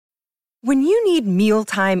When you need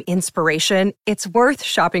mealtime inspiration, it's worth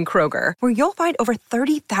shopping Kroger, where you'll find over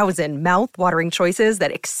 30,000 mouth-watering choices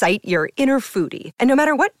that excite your inner foodie. And no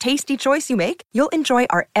matter what tasty choice you make, you'll enjoy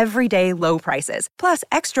our everyday low prices, plus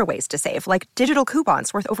extra ways to save, like digital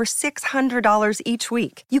coupons worth over $600 each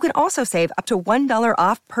week. You can also save up to $1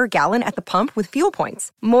 off per gallon at the pump with fuel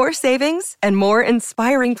points. More savings and more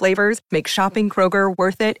inspiring flavors make shopping Kroger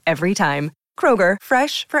worth it every time. Kroger,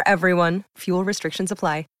 fresh for everyone. Fuel restrictions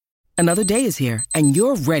apply. Another day is here, and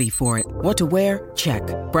you're ready for it. What to wear? Check.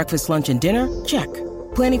 Breakfast, lunch, and dinner? Check.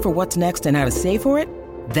 Planning for what's next and how to save for it?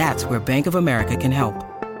 That's where Bank of America can help.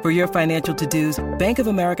 For your financial to-dos, Bank of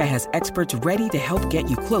America has experts ready to help get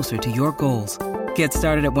you closer to your goals. Get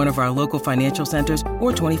started at one of our local financial centers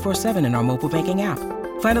or 24/7 in our mobile banking app.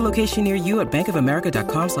 Find a location near you at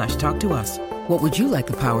bankofamerica.com/talktous. What would you like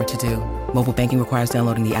the power to do? Mobile banking requires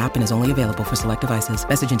downloading the app and is only available for select devices.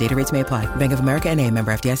 Message and data rates may apply. Bank of America N.A.,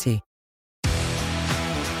 member FDIC.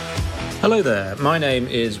 Hello there, my name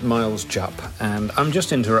is Miles Jupp, and I'm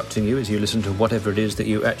just interrupting you as you listen to whatever it is that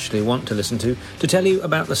you actually want to listen to tell you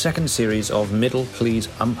about the second series of Middle Please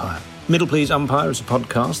Umpire. Middle Please Umpire is a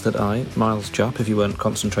podcast that I, Miles Jupp, if you weren't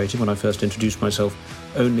concentrating when I first introduced myself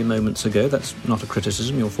only moments ago, that's not a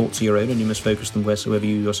criticism, your thoughts are your own and you must focus them wheresoever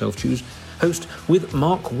you yourself choose, host with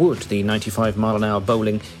Mark Wood, the 95-mile-an-hour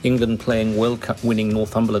bowling, England-playing, World Cup-winning,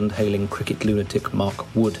 Northumberland-hailing cricket lunatic Mark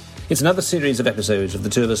Wood. It's another series of episodes of the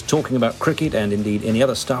two of us talking about cricket and indeed any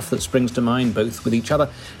other stuff that springs to mind, both with each other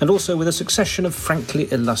and also with a succession of frankly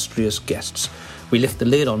illustrious guests. We lift the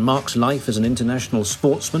lid on Mark's life as an international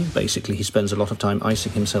sportsman, basically he spends a lot of time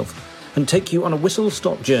icing himself, and take you on a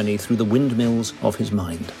whistle-stop journey through the windmills of his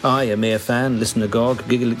mind. I, a mere fan, listen agog,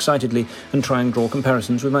 giggle excitedly, and try and draw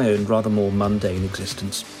comparisons with my own rather more mundane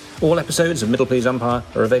existence. All episodes of Middle Please Umpire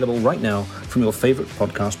are available right now from your favourite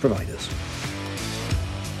podcast providers.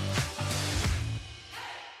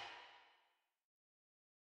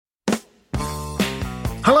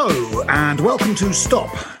 Hello and welcome to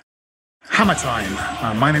Stop Hammer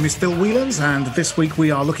Time. My name is Phil Whelans and this week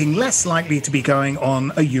we are looking less likely to be going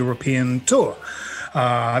on a European tour.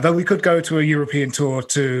 Though we could go to a European tour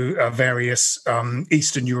to various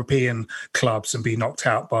Eastern European clubs and be knocked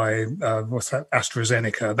out by,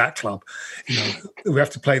 AstraZeneca, that club. You know, we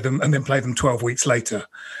have to play them and then play them 12 weeks later.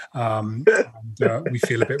 We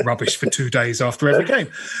feel a bit rubbish for 2 days after every game.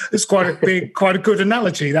 It's quite a good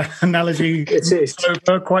analogy. That analogy is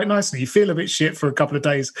over quite nicely. You feel a bit shit for a couple of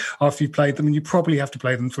days after you've played them, and you probably have to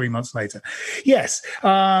play them 3 months later. Yes,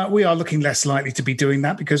 we are looking less likely to be doing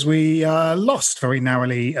that because we lost very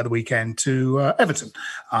narrowly at the weekend to Everton.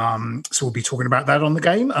 So we'll be talking about that on the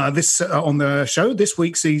game. On the show this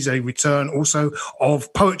week sees a return also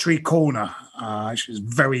of Poetry Corner, which is a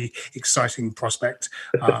very exciting prospect.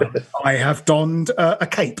 I have donned a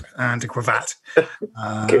cape and a cravat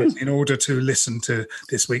in order to listen to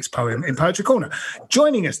this week's poem in Poetry Corner.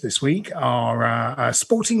 Joining us this week are a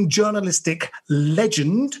sporting journalistic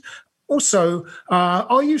legend. Also,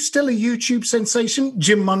 are you still a YouTube sensation,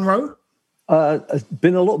 Jim Munro? It's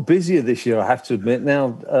been a lot busier this year, I have to admit,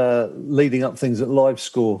 now leading up things at Live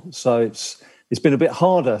Score. So it's been a bit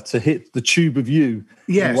harder to hit the tube of you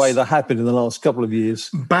in the way that happened in the last couple of years.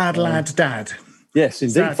 Bad lad dad. Yes,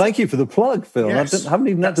 indeed. Thank you for the plug, Phil. Yes. I haven't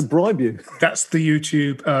even had to bribe you. That's the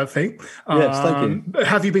YouTube thing. Yes, thank you.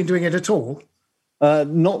 Have you been doing it at all?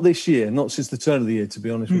 Not this year, not since the turn of the year, to be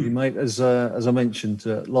honest with you, mate. As I mentioned,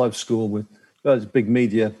 Live Score with a big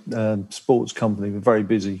media sports company. We're very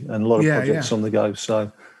busy and a lot of projects on the go.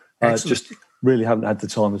 So just really haven't had the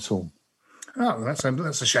time at all. Oh,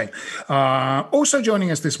 that's a shame. Also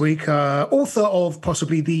joining us this week, author of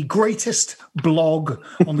possibly the greatest blog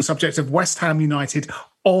on the subject of West Ham United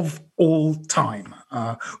of all time.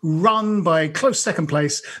 Run by close second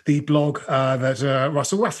place, the blog that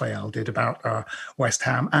Russell Raphael did about West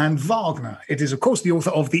Ham and Wagner. It is, of course, the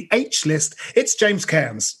author of The H List. It's James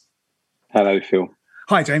Cairns. Hello, Phil.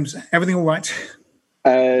 Hi, James. Everything all right?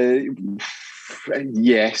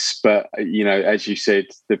 Yes, but, you know, as you said,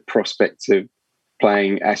 the prospect of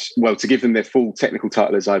playing, to give them their full technical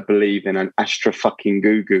title, as I believe, in an Astra fucking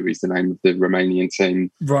Gugu is the name of the Romanian team,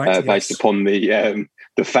 right? Based upon the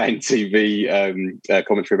fan TV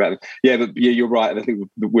commentary about them. Yeah, but you're right. I think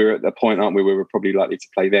we're at the point, aren't we, where we're probably likely to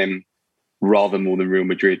play them rather more than Real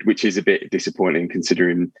Madrid, which is a bit disappointing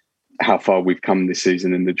considering how far we've come this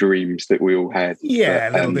season and the dreams that we all had. Yeah,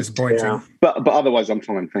 a little disappointing. But otherwise, I'm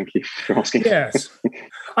fine. Thank you for asking. Yes.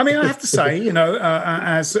 I mean, I have to say,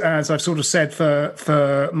 as I've sort of said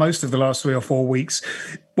for most of the last 3 or 4 weeks,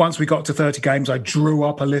 once we got to 30 games, I drew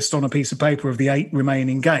up a list on a piece of paper of the 8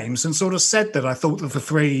 remaining games and sort of said that I thought that the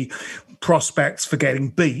 3 prospects for getting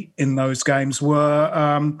beat in those games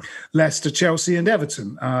were Leicester, Chelsea and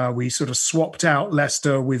Everton. We sort of swapped out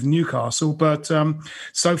Leicester with Newcastle, but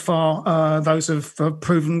so far those have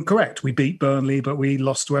proven correct. We beat Burnley, but we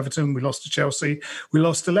lost to Everton, we lost to Chelsea, we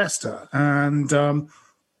lost to Leicester. And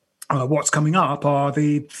what's coming up are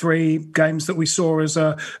the 3 games that we saw as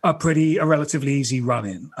a relatively easy run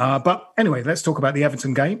in. But anyway, let's talk about the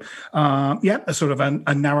Everton game. A sort of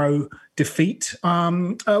a narrow defeat.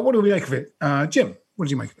 What do we make of it? Jim, what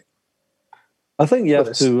did you make of it? I think you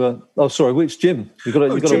have to... which Jim? You've got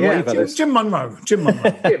to wave at us. Jim Munro.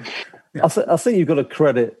 Yeah. I think you've got to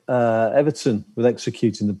credit Everton with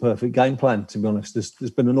executing the perfect game plan, to be honest.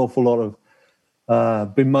 There's been an awful lot of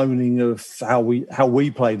bemoaning of how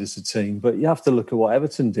we played as a team, but you have to look at what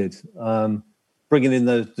Everton did, bringing in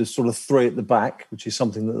the sort of 3 at the back, which is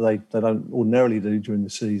something that they don't ordinarily do during the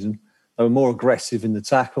season. They were more aggressive in the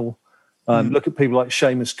tackle. Look at people like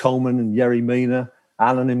Seamus Coleman and Yerry Mina,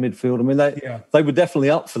 Allen in midfield. I mean, they were definitely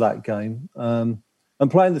up for that game. And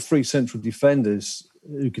playing the 3 central defenders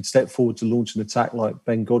who could step forward to launch an attack like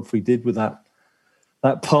Ben Godfrey did with that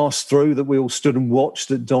pass through that we all stood and watched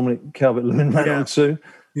that Dominic Calvert-Lewin ran onto.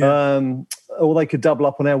 Or they could double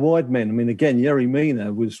up on our wide men. I mean, again, Yerry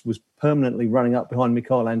Mina was permanently running up behind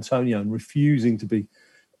Michail Antonio and refusing to be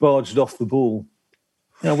barged off the ball.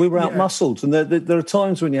 We were out-muscled. And there are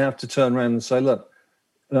times when you have to turn around and say, look,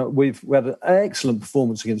 we had an excellent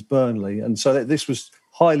performance against Burnley. And so this was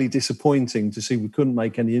highly disappointing to see we couldn't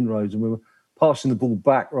make any inroads and we were passing the ball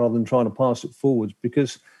back rather than trying to pass it forwards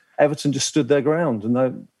because Everton just stood their ground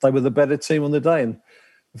and they were the better team on the day. And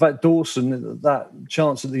in fact, Dawson, that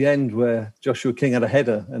chance at the end where Joshua King had a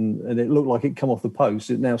header and it looked like it come off the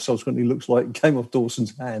post, it now subsequently looks like it came off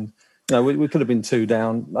Dawson's hand. We could have been 2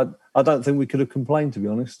 down. I don't think we could have complained, to be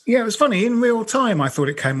honest. Yeah, it was funny. In real time, I thought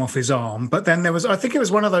it came off his arm, but then I think it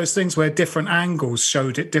was one of those things where different angles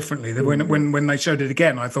showed it differently. When they showed it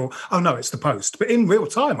again, I thought, oh no, it's the post. But in real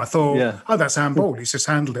time, I thought, oh, that's handball. He's just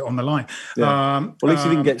handled it on the line. Yeah. Well, at least he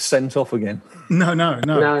didn't get sent off again.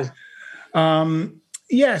 No.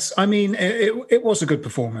 Yes, I mean, it was a good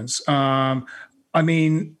performance.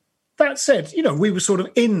 That said, we were sort of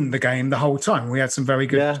in the game the whole time. We had some very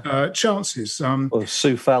good chances.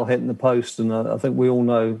 Soufal hitting the post, and I think we all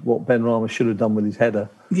know what Ben Rama should have done with his header.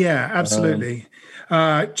 Yeah, absolutely.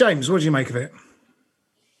 James, what did you make of it?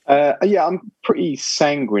 I'm pretty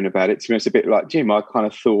sanguine about it. To be honest, a bit like Jim, I kind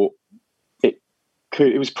of thought it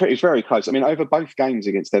was very close. I mean, over both games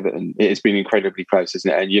against Everton, it has been incredibly close, isn't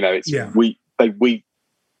it? And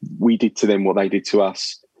we did to them what they did to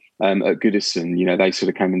us. At Goodison, they sort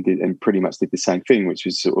of came and pretty much did the same thing, which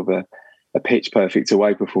was sort of a pitch-perfect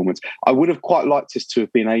away performance. I would have quite liked us to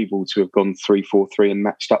have been able to have gone 3-4-3 and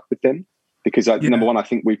matched up with them because, number one, I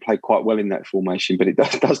think we played quite well in that formation, but it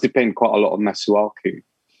does depend quite a lot on Masuaku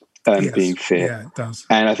being fit. Yeah, it does.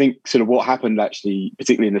 And I think sort of what happened actually,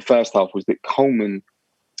 particularly in the first half, was that Coleman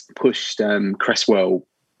pushed Cresswell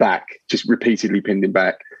back, just repeatedly pinned him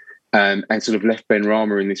back. And sort of left Ben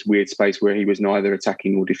Rama in this weird space where he was neither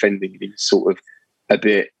attacking or defending. He was sort of a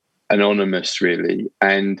bit anonymous, really.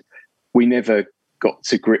 And we never got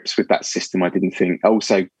to grips with that system, I didn't think.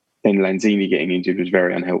 Also, then Lanzini getting injured was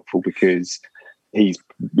very unhelpful because he's,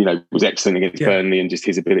 was excellent against Burnley and just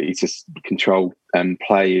his ability to control and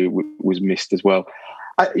play was missed as well.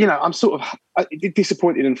 I'm sort of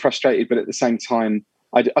disappointed and frustrated, but at the same time,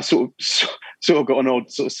 I sort of got an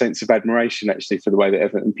odd sort of sense of admiration actually for the way that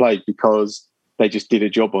Everton played because they just did a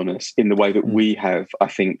job on us in the way that we have, I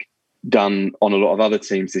think, done on a lot of other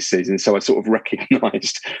teams this season. So I sort of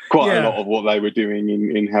recognised quite a lot of what they were doing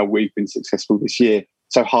in how we've been successful this year.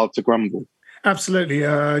 So hard to grumble. Absolutely.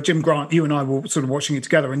 Jim Grant, you and I were sort of watching it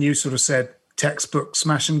together and you sort of said textbook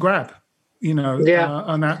smash and grab,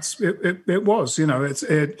 and that's it was, they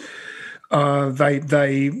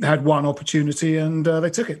had one opportunity and they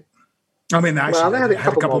took it. I mean, actually, they had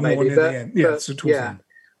a couple more maybe, in the end. Yeah,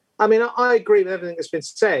 I mean, I agree with everything that's been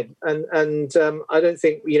said, and I don't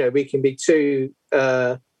think we can be too.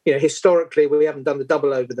 Historically, we haven't done the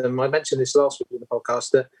double over them. I mentioned this last week in the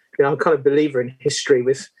podcast that I'm kind of a believer in history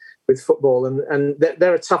with football, and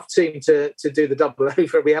they're a tough team to do the double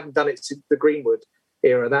over. We haven't done it since the Greenwood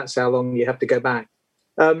era. That's how long you have to go back.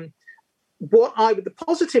 The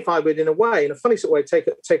positive I would, in a way, in a funny sort of way,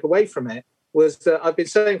 take away from it was that I've been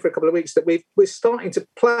saying for a couple of weeks that we're starting to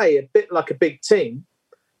play a bit like a big team,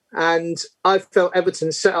 and I felt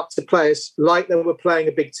Everton set up to play us like they were playing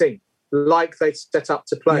a big team. like they set up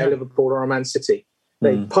to play a Liverpool or a Man City.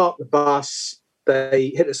 They parked the bus,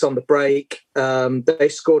 they hit us on the break, they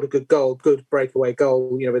scored a good breakaway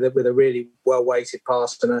goal, with a really well-weighted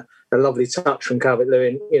pass and a lovely touch from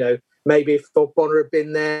Calvert-Lewin. Maybe if Bonner had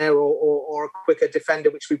been there or a quicker defender,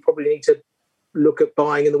 which we probably need to look at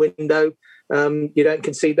buying in the window, you don't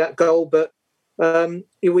concede that goal. But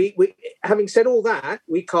we having said all that,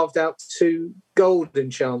 we carved out 2 golden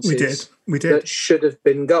chances. We did. That should have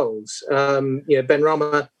been goals.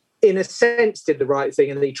 Benrahma, in a sense, did the right thing,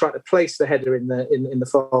 and he tried to place the header in the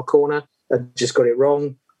far corner and just got it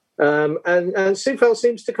wrong. And Soufal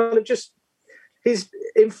seems to kind of he's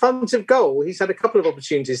in front of goal. He's had a couple of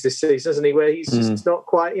opportunities this season, hasn't he, where he's just not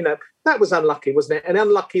quite, that was unlucky, wasn't it? And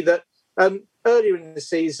unlucky that earlier in the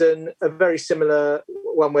season, a very similar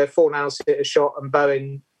one where Fornals hit a shot and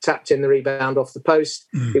Bowen tapped in the rebound off the post.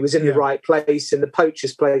 It was in the right place, in the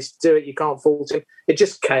poacher's place to do it. You can't fault him. It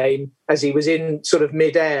just came as he was in sort of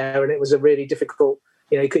mid-air, and it was a really difficult,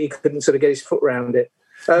 he couldn't sort of get his foot around it.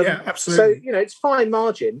 Absolutely. So, it's fine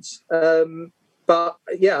margins. But,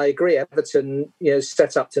 I agree. Everton,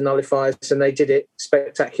 set up to nullify us, and they did it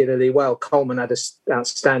spectacularly well. Coleman had an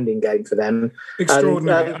outstanding game for them.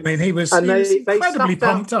 Extraordinary. He was incredibly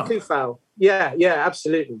pumped up. Koufal. Yeah,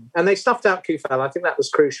 absolutely. And they stuffed out Koufal. I think that was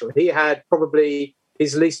crucial. He had probably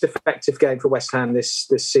his least effective game for West Ham this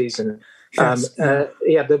season. Yes.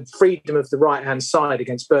 He had the freedom of the right-hand side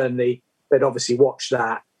against Burnley. They'd obviously watched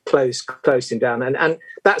that, closed him down. And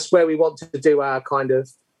that's where we want to do our kind of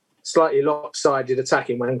slightly lopsided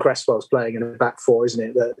attacking when Cresswell's playing in a back 4, isn't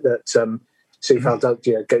it? That Soufal does.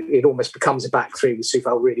 It almost becomes a back 3 with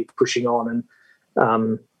Soufal really pushing on,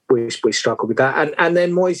 and we struggle with that. And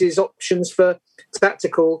then Moyes' options for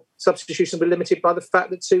tactical substitution were limited by the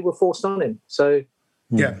fact that 2 were forced on him. So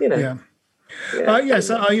Yes,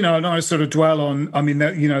 and I sort of dwell on,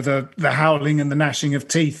 the howling and the gnashing of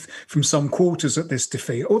teeth from some quarters at this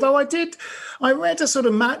defeat. Although I read a sort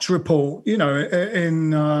of match report, in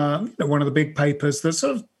one of the big papers that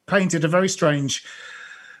sort of painted a very strange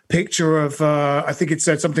picture of, I think it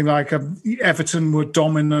said something like Everton were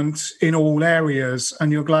dominant in all areas.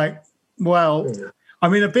 And you're like, well...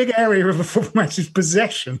 a big area of a football match is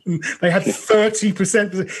possession. They had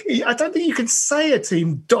 30%. I don't think you can say a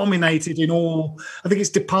team dominated in all, I think it's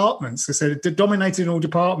departments. They said it dominated in all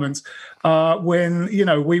departments when,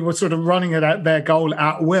 we were sort of running it at their goal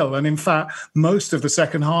at will. And in fact, most of the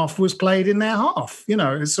second half was played in their half.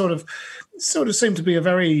 It sort of seemed to be a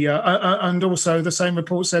very, and also the same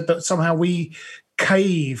report said that somehow we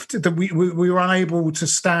caved, that we were unable to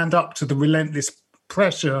stand up to the relentless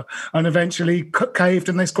pressure and eventually caved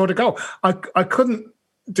and they scored a goal. I couldn't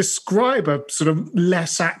describe a sort of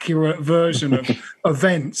less accurate version of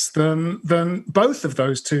events than both of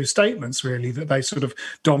those 2 statements, really, that they sort of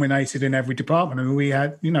dominated in every department. We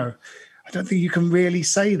had, I don't think you can really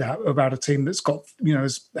say that about a team that's got,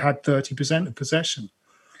 has had 30% of possession.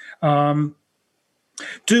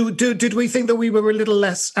 Did we think that we were a little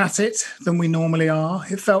less at it than we normally are?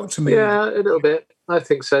 It felt to me. Yeah, a little bit. I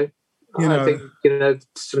think so. I think,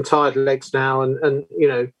 some tired legs now and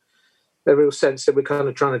a real sense that we're kind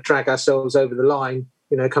of trying to drag ourselves over the line,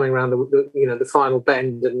 coming around the final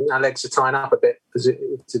bend, and our legs are tying up a bit,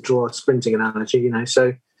 to draw a sprinting analogy,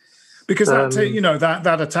 so. Because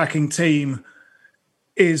that attacking team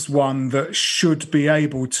is one that should be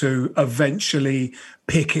able to eventually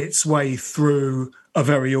pick its way through a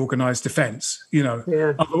very organised defence,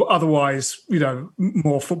 Otherwise,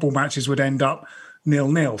 more football matches would end up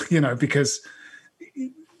 0-0, because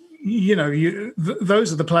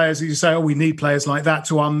those are the players that you say, we need players like that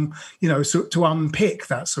to unpick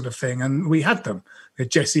that sort of thing, and we had them. We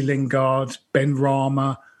had Jesse Lingard,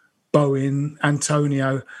 Benrahma, Bowen,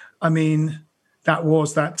 Antonio. That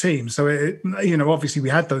was that team. So obviously we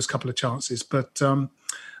had those couple of chances, but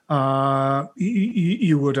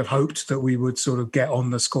you would have hoped that we would sort of get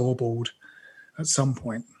on the scoreboard at some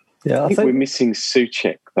point. Yeah, I think we're missing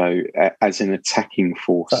Souček though as an attacking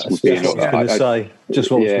force. Just what I was going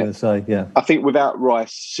to say. Yeah, I think without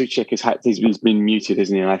Rice, Souček he's been muted,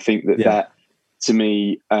 isn't he? And I think that to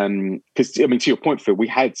me, because to your point, Phil, we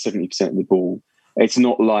had 70% of the ball. It's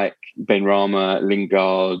not like Benrahma,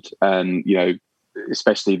 Lingard,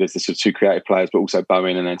 especially there's the sort of 2 creative players, but also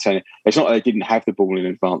Bowen and Antonio. It's not like they didn't have the ball in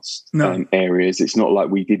advanced areas. It's not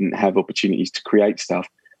like we didn't have opportunities to create stuff,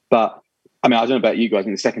 but. I don't know about you guys.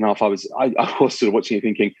 In the second half, I was sort of watching it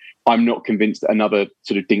thinking, I'm not convinced that another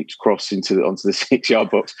sort of dinked cross onto the 6-yard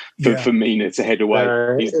box for Mina to head away.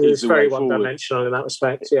 It was very one-dimensional in that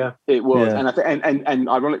respect. Yeah, it was. Yeah. And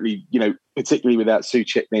ironically, particularly without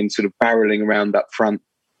Souček then sort of barreling around up front,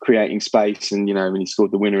 creating space. And, when he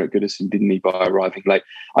scored the winner at Goodison, didn't he, by arriving late?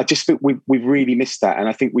 I just think we've really missed that. And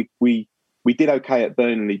I think we did okay at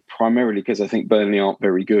Burnley, primarily because I think Burnley aren't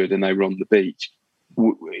very good and they were on the beach.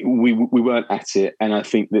 We weren't at it. And I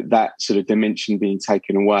think that sort of dimension being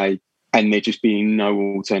taken away and there just being no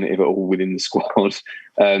alternative at all within the squad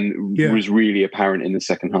was really apparent in the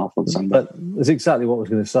second half on Sunday. That's exactly what I was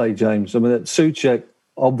going to say, James. I mean, Souček,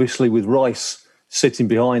 obviously with Rice sitting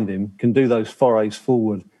behind him, can do those forays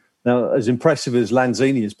forward. Now, as impressive as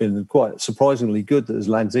Lanzini has been, and quite surprisingly good that as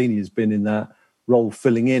Lanzini has been in that role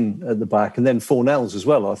filling in at the back, and then Fornells as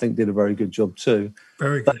well, I think did a very good job too.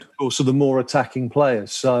 Very good. Also, the more attacking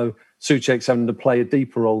players. So Souček's having to play a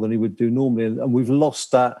deeper role than he would do normally, and we've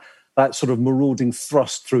lost that sort of marauding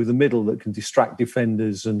thrust through the middle that can distract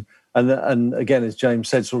defenders, and again, as James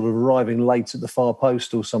said, sort of arriving late at the far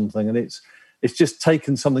post or something, and it's just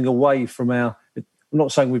taken something away from our. I'm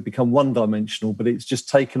not saying we've become one-dimensional, but it's just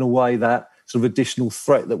taken away that sort of additional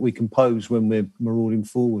threat that we can pose when we're marauding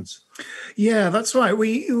forwards. Yeah, that's right.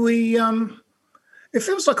 We it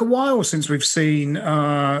feels like a while since we've seen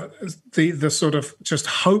the sort of just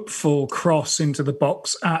hopeful cross into the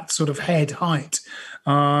box at sort of head height.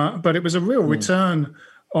 But it was a real return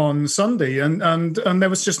on Sunday, and there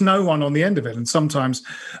was just no one on the end of it. And sometimes,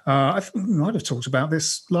 I think we might have talked about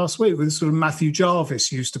this last week, with sort of Matthew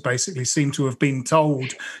Jarvis used to basically seem to have been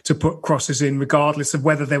told to put crosses in regardless of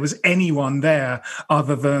whether there was anyone there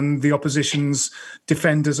other than the opposition's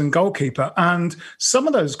defenders and goalkeeper. And some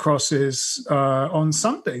of those crosses on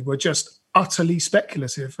Sunday were just utterly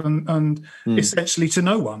speculative and essentially to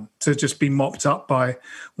no one, to just be mopped up by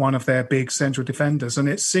one of their big central defenders. And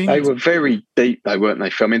it seemed they were very deep, though, weren't they?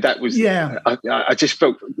 I mean, that was I just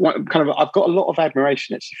felt kind of. I've got a lot of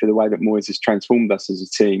admiration actually for the way that Moyes has transformed us as a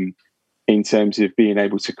team in terms of being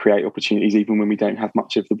able to create opportunities even when we don't have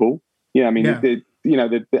much of the ball. Yeah, I mean,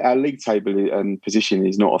 our league table and position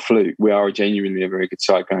is not a fluke. We are genuinely a very good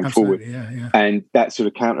side going forward, and that sort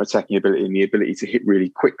of counter-attacking ability and the ability to hit really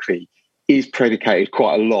quickly is predicated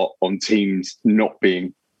quite a lot on teams not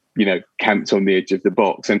being, camped on the edge of the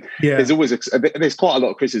box. And there's always there's quite a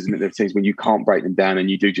lot of criticism of teams when you can't break them down and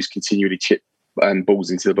you do just continually chip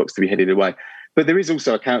balls into the box to be headed away. But there is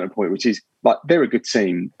also a counterpoint, which is like they're a good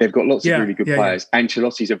team. They've got lots of really good players.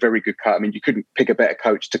 Ancelotti's a very good coach. I mean, you couldn't pick a better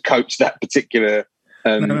coach to coach that particular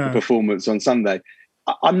performance on Sunday.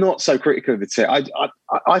 I'm not so critical of the team.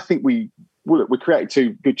 I think we created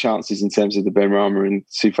two good chances in terms of the Benrahma and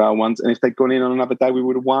Soufal ones, and if they'd gone in on another day, we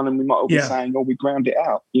would have won, and we might have been saying, "Oh, we ground it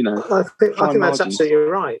out." I think that's absolutely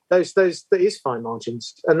right. Those that is fine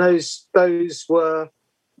margins, and those were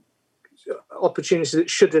opportunities that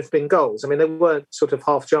should have been goals. I mean, they weren't sort of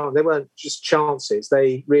half chance. They weren't just chances.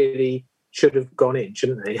 They really should have gone in,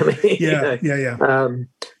 shouldn't they? I mean,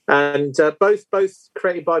 and both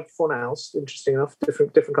created by Fornells. Interesting enough,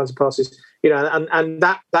 different kinds of passes. And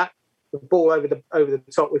that. The ball over the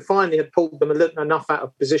top. We finally had pulled them enough out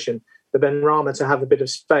of position, the Benrahma, to have a bit of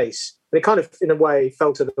space. And it kind of, in a way,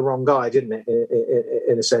 fell to the wrong guy, didn't it,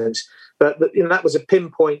 in a sense? But that was a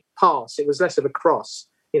pinpoint pass. It was less of a cross.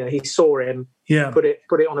 He saw him, put it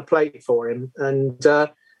on a plate for him, and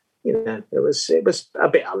it was a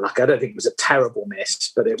bit unlucky. I don't think it was a terrible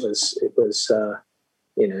miss, but it was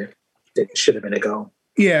it should have been a goal.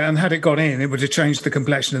 Yeah, and had it gone in, it would have changed the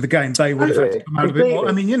complexion of the game. They would have had to come out a bit more.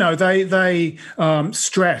 I mean, they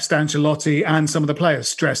stressed, Ancelotti and some of the players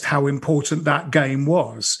stressed how important that game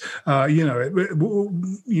was.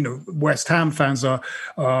 West Ham fans are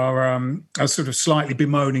sort of slightly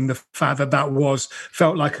bemoaning the fact that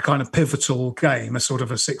felt like a kind of pivotal game, a sort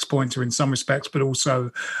of a 6-pointer in some respects, but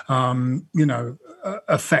also,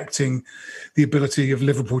 affecting the ability of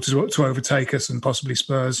Liverpool to overtake us and possibly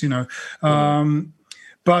Spurs.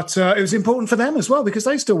 But it was important for them as well because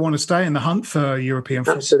they still want to stay in the hunt for European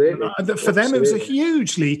football. Absolutely. For them, it was a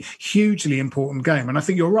hugely, hugely important game. And I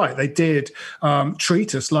think you're right. They did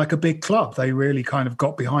treat us like a big club. They really kind of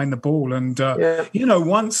got behind the ball. And,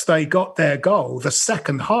 once they got their goal, the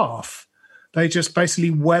second half, they just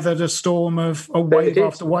basically weathered a storm of wave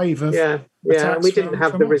after wave of attacks. And we didn't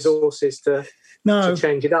have the resources to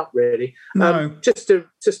change it up, really. No. Just to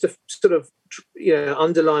sort of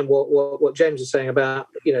underline what James was saying about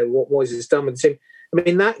what Moyes has done with the team. I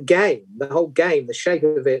mean, that game, the whole game, the shape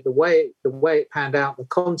of it, the way it panned out, the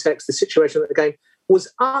context, the situation of the game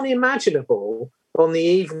was unimaginable on the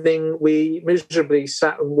evening we miserably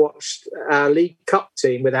sat and watched our League Cup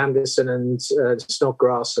team with Anderson and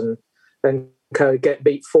Snodgrass and co get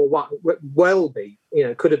beat 4-1. Well beat,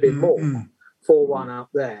 could have been more 4-1 out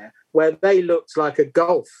there, where they looked like a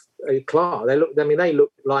class. They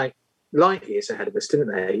looked like light years ahead of us,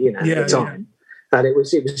 didn't they? At the time. And it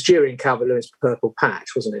was during Calvert-Lewin's purple patch,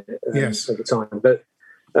 wasn't it? Yes, at the time. But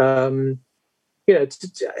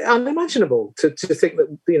unimaginable to think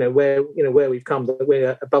that where we've come, that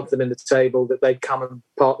we're above them in the table, that they'd come and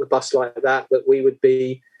park the bus like that we would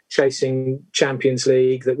be chasing Champions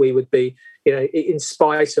League, that we would be, in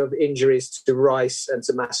spite of injuries to Rice and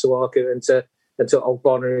to Masuaku and to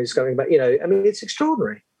Ogbonna who's coming back. It's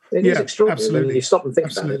extraordinary. It is extraordinary. Absolutely. When you stop and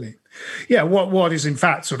think about it. Yeah, what is in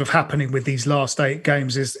fact sort of happening with these last 8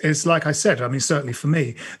 games is like I said, certainly for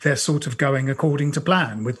me, they're sort of going according to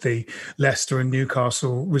plan with the Leicester and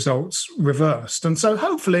Newcastle results reversed. And so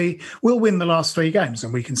hopefully we'll win the last 3 games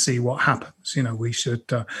and we can see what happens. We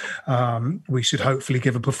should hopefully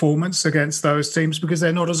give a performance against those teams, because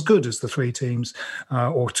they're not as good as the 3 teams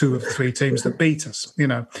or 2 of the 3 teams that beat us,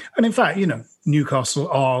 And in fact, Newcastle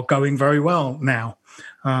are going very well now.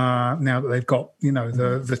 Now that they've got,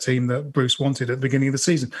 the team that Bruce wanted at the beginning of the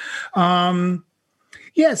season.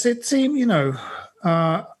 Yes, it seemed,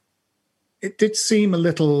 it did seem a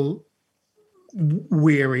little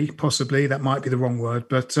weary, possibly. That might be the wrong word.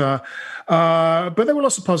 But there were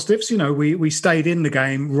lots of positives. We stayed in the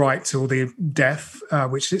game right till the death,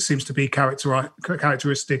 which it seems to be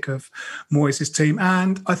characteristic of Moyes' team.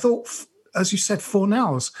 And I thought, as you said,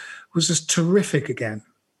 Fornals was just terrific again.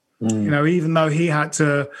 Even though he had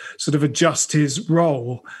to sort of adjust his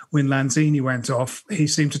role when Lanzini went off, he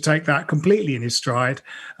seemed to take that completely in his stride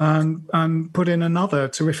and put in another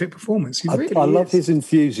terrific performance. I love his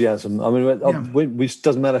enthusiasm. It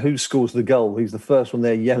doesn't matter who scores the goal. He's the first one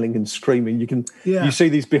there yelling and screaming. You see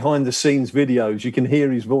these behind the scenes videos. You can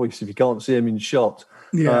hear his voice if you can't see him in shot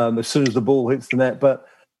as soon as the ball hits the net. But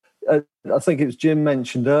I think it was Jim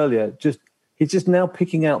mentioned earlier, he's just now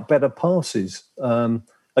picking out better passes.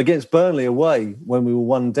 Against Burnley away, when we were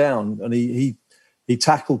 1 down, and he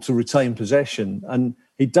tackled to retain possession, and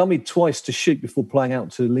he dummied twice to shoot before playing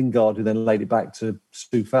out to Lingard, who then laid it back to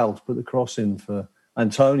Stoufal to put the cross in for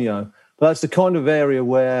Antonio. But that's the kind of area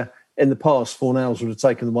where, in the past, Fornals would have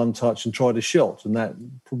taken the one touch and tried a shot, and that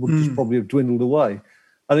would just probably have dwindled away.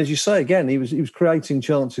 And as you say, again, he was creating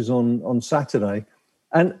chances on Saturday,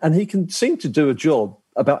 and he can seem to do a job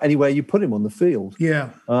about anywhere you put him on the field.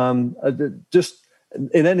 Yeah, just.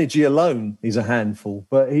 In energy alone, he's a handful,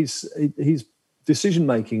 but his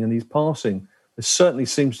decision-making and his passing certainly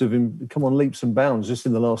seems to have come on leaps and bounds just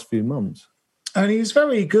in the last few months. And he's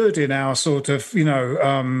very good in our sort of,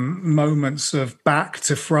 moments of back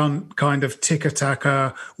to front kind of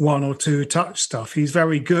tick-a-tacker 1 or 2 touch stuff. He's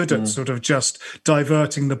very good at sort of just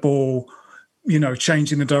diverting the ball,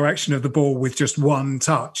 changing the direction of the ball with just 1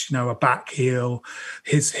 touch, a back heel.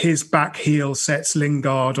 His back heel sets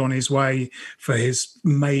Lingard on his way for his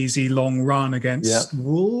mazy long run against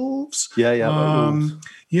Wolves. Wolves.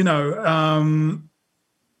 He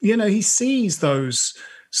sees those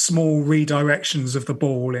small redirections of the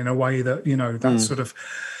ball in a way that, that sort of,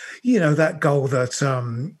 that goal that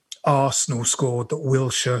Arsenal scored that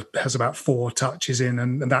Wilshere has about 4 touches in,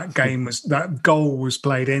 and that goal was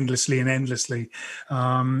played endlessly. It's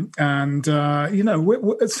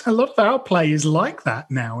a lot of our play is like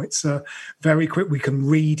that now. It's very quick. We can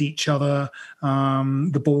read each other.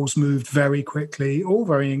 The ball's moved very quickly, all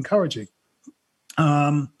very encouraging.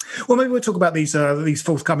 Well, maybe we'll talk about these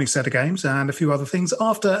forthcoming set of games and a few other things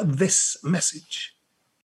after this message.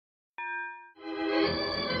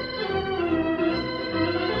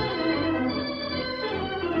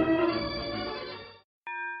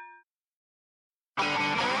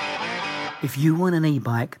 If you want an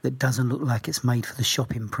e-bike that doesn't look like it's made for the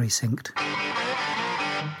shopping precinct,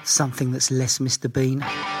 something that's less Mr. Bean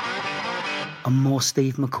and more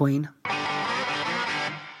Steve McQueen,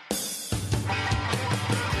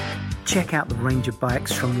 check out the range of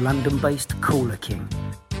bikes from London-based Cooler King.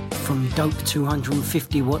 From dope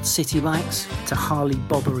 250-watt city bikes to Harley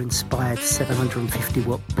Bobber-inspired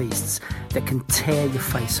 750-watt beasts that can tear your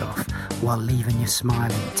face off while leaving your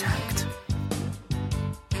smile intact.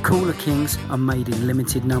 Cooler Kings are made in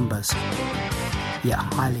limited numbers, yet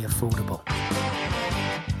highly affordable.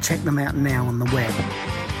 Check them out now on the web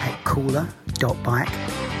at cooler.bike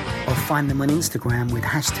or find them on Instagram with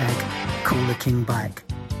hashtag CoolerKingBike.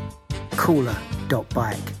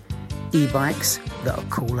 Cooler.bike. E-bikes that are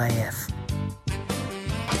cool AF.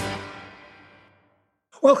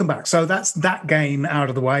 Welcome back. So that's that game out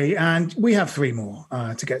of the way, and we have 3 more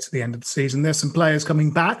to get to the end of the season. There's some players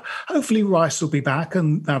coming back. Hopefully Rice will be back,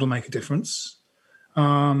 and that'll make a difference.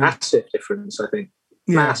 Massive difference, I think.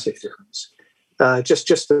 Yeah. Massive difference.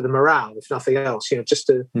 Just to the morale, if nothing else. Just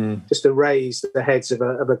to raise the heads of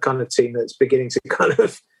a kind of team that's beginning to kind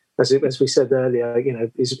of, as we said earlier,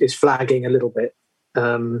 is flagging a little bit.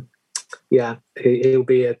 he'll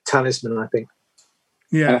be a talisman, I think.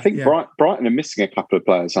 Yeah, and I think Brighton are missing a couple of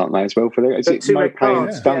players, aren't they, as well? For is it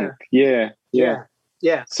Maupay and Dunk? Yeah.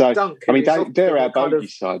 So Dunk, I mean, they're our bogey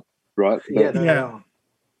side, right? Yeah, they are.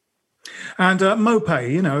 And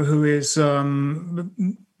Maupay, who is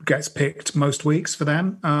gets picked most weeks for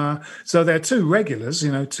them. So they're two regulars.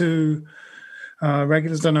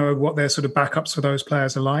 Regulars. Don't know what their sort of backups for those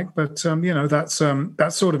players are like, but that's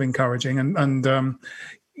sort of encouraging. And I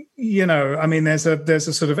mean, there's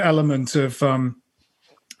a sort of element of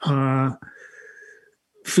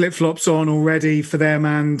flip-flops on already for them,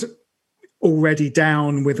 and already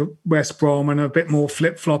down with West Brom, and a bit more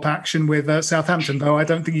flip-flop action with Southampton, though I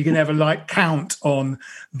don't think you can ever count on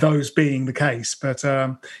those being the case. But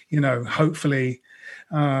hopefully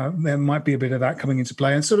there might be a bit of that coming into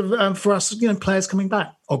play, and sort of for us, players coming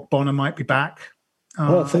back. Ogbonna might be back.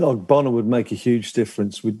 I think Ogbonna would make a huge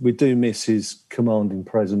difference. We do miss his commanding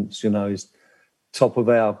presence. He's top of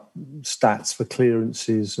our stats for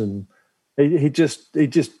clearances, and he just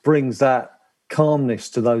brings that calmness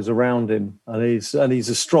to those around him, and he's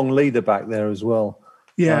a strong leader back there as well.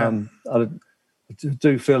 I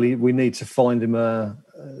do feel we need to find him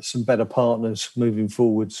some better partners moving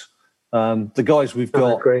forwards. The guys we've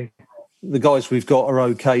got are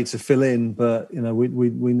okay to fill in, but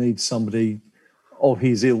we need somebody of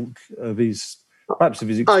his ilk, of his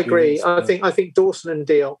experience. I agree. I think Dawson and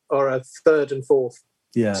Diop are a third and fourth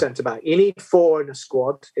centre back. You need 4 in a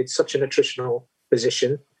squad. It's such an attritional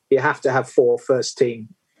position. You have to have 4 first-team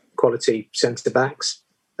quality centre-backs.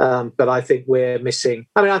 But I think we're missing...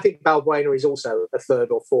 I think Balbuena is also a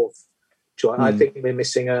third or fourth choice. I think we're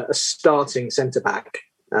missing a starting centre-back,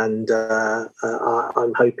 and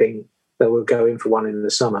I'm hoping that we'll go in for one in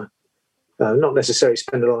the summer. Not necessarily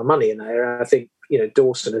spend a lot of money in there. I think,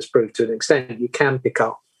 Dawson has proved to an extent you can pick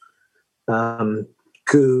up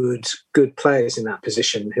good players in that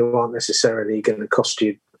position who aren't necessarily going to cost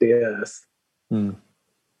you the earth.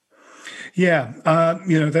 Yeah,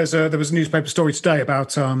 there was a newspaper story today about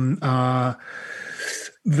the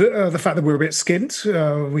fact that we're a bit skint.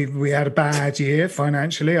 We had a bad year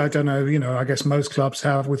financially. I don't know, I guess most clubs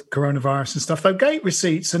have with coronavirus and stuff. Though gate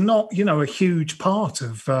receipts are not, a huge part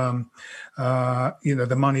of,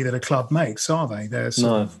 the money that a club makes, are they? They're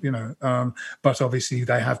sort of, but obviously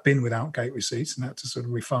they have been without gate receipts and had to sort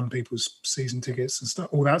of refund people's season tickets and stuff,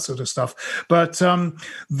 all that sort of stuff. But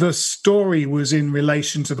the story was in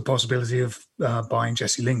relation to the possibility of buying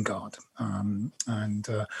Jesse Lingard. And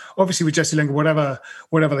obviously with Jesse Lingard,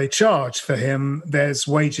 whatever they charge for him, there's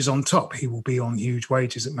wages on top. He will be on huge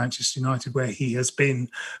wages at Manchester United, where he has been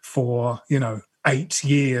for, 8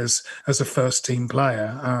 years as a first-team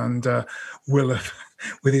player, and will have,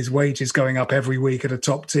 with his wages going up every week at a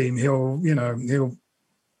top team, he'll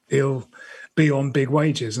be on big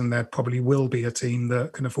wages, and there probably will be a team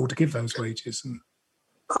that can afford to give those wages. And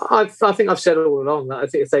I think I've said all along that I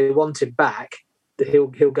think if they want him back, he'll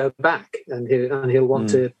go back, and he'll want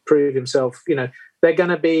to prove himself. They're going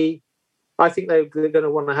to be. I think they're going to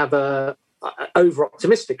want to have over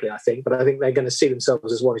optimistically, I think, but I think they're going to see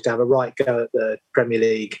themselves as wanting to have a right go at the Premier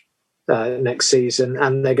League next season,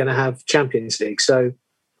 and they're going to have Champions League. So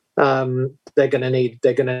they're going to need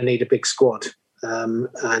a big squad,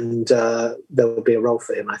 and there will be a role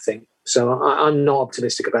for him, I think. So I'm not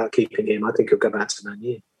optimistic about keeping him. I think he'll go back to Man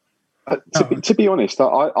U. To be honest,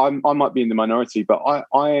 I might be in the minority, but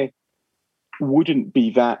I wouldn't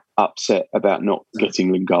be that upset about not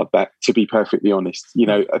getting Lingard back, to be perfectly honest.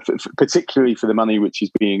 Particularly for the money which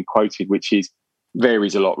is being quoted, which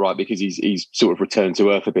varies a lot, right? Because he's sort of returned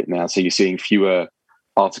to earth a bit now. So you're seeing fewer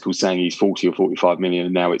articles saying he's 40 or 45 million,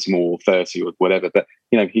 and now it's more 30 or whatever. But,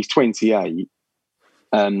 he's 28.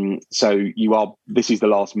 So this is the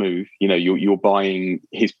last move. You're buying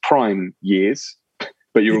his prime years,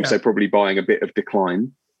 but you're also probably buying a bit of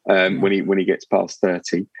decline when he gets past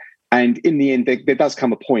 30. And in the end, there does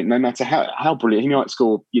come a point, no matter how brilliant, he might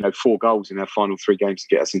score, 4 goals in our final 3 games to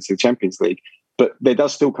get us into the Champions League, but there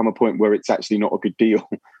does still come a point where it's actually not a good deal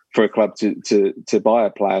for a club to buy a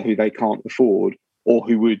player who they can't afford, or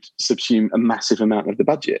who would subsume a massive amount of the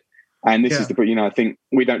budget. And this is I think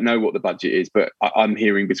we don't know what the budget is, but I'm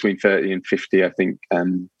hearing between 30 and 50, I think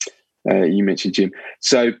you mentioned, Jim.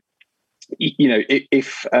 So,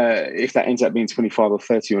 if that ends up being 25 or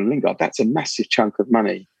 30 on Lingard, that's a massive chunk of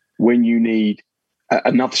money. When you need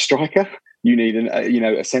another striker, you need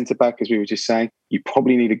a centre back, as we were just saying. You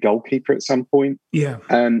probably need a goalkeeper at some point.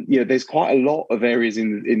 There's quite a lot of areas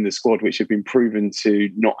in the squad which have been proven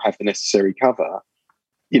to not have the necessary cover.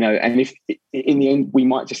 And if in the end we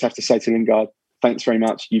might just have to say to Lingard, thanks very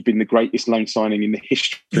much. You've been the greatest loan signing in the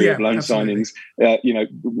history of loan signings.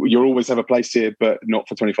 You'll always have a place here, but not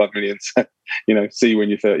for 25 million. So, see you when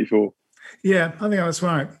you're 34. Yeah, I think that's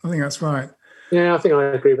right. Yeah, I think I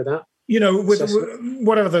agree with that. With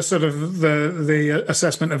whatever the sort of the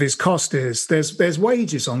assessment of his cost is, there's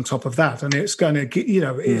wages on top of that, and it's going to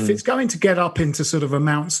if it's going to get up into sort of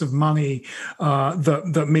amounts of money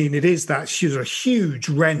that mean it is that huge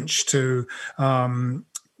wrench to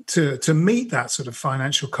meet that sort of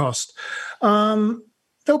financial cost.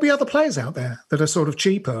 There'll be other players out there that are sort of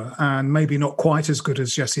cheaper and maybe not quite as good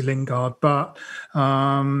as Jesse Lingard, but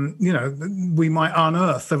we might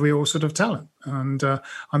unearth the real sort of talent. And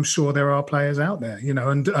I'm sure there are players out there,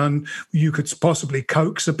 and you could possibly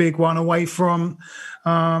coax a big one away from,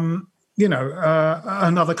 another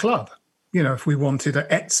club. If we wanted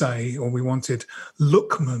a Eze or we wanted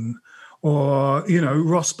Lookman or,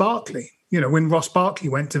 Ross Barkley. When Ross Barkley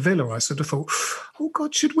went to Villa, I sort of thought, oh,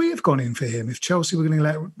 God, should we have gone in for him? If Chelsea were going to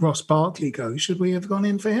let Ross Barkley go, should we have gone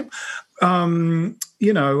in for him? The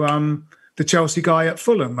Chelsea guy at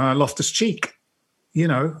Fulham, Loftus-Cheek,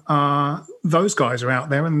 those guys are out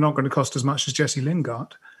there and they're not going to cost as much as Jesse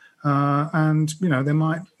Lingard. There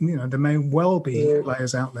may well be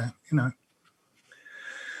players out there,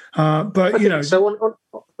 So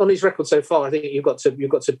on his record so far, I think you've got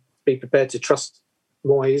to be prepared to trust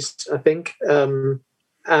Moyes, I think, and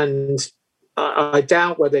I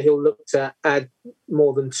doubt whether he'll look to add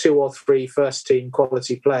more than 2 or 3 first-team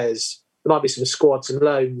quality players. There might be some squads and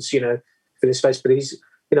loans, for this space, but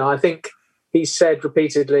I think he's said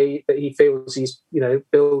repeatedly that he feels he's,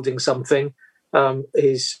 building something.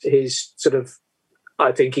 His sort of,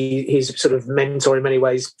 I think he's sort of mentor in many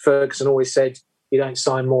ways. Ferguson always said you don't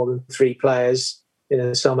sign more than 3 players in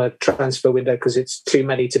a summer transfer window because it's too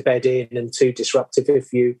many to bed in and too disruptive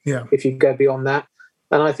if you go beyond that.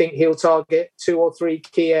 And I think he'll target 2 or 3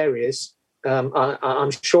 key areas.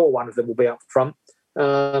 I'm sure one of them will be up front,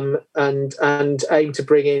 and aim to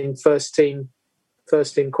bring in first team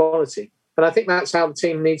quality. And I think that's how the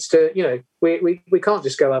team needs to. We can't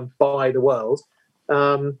just go and buy the world.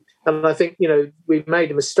 And I think we've made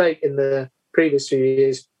a mistake in the previous few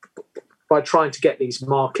years by trying to get these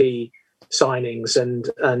marquee signings and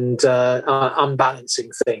unbalancing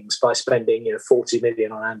things by spending 40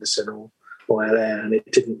 million on Anderson or LA, and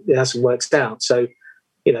it hasn't worked out. So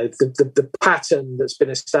the pattern that's been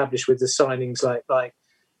established with the signings like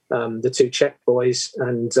the 2 Czech boys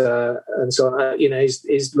and so on,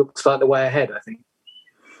 is looks like the way ahead, I think.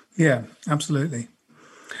 Yeah, absolutely.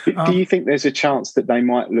 Do you think there's a chance that they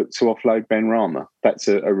might look to offload Benrahma? That's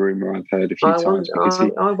a rumour I've heard a few times.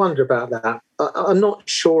 I wonder about that. I'm not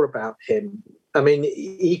sure about him. I mean,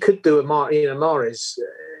 he could do a Mahrez.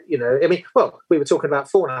 We were talking about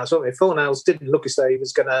Fornals, weren't we? Fornals didn't look as though he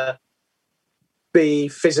was going to be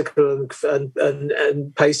physical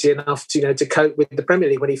and pacey enough to cope with the Premier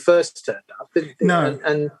League when he first turned up. No.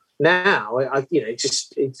 And now,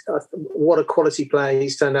 what a quality player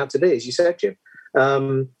he's turned out to be, as you said, Jim.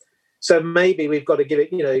 So maybe we've got to give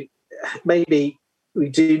it, maybe we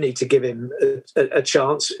do need to give him a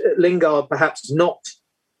chance. Lingard perhaps not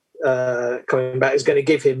coming back is going to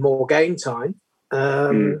give him more game time.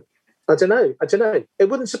 I don't know. It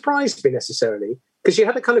wouldn't surprise me necessarily, because you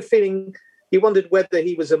had a kind of feeling, you wondered whether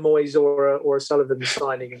he was a Moyes or a Sullivan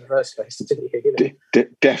signing in the first place, didn't you?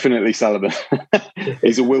 Definitely Sullivan.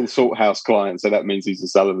 He's a Will Salthouse client, so that means he's a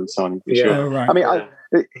Sullivan signing for sure. Right. I mean,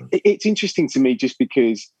 it's interesting to me just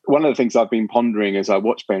because one of the things I've been pondering as I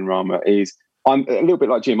watch Benrahma is I'm a little bit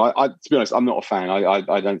like Jim. I to be honest, I'm not a fan.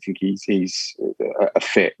 I don't think he's a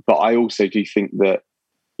fit, but I also do think that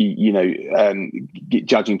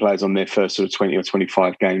judging players on their first sort of 20 or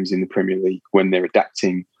 25 games in the Premier League when they're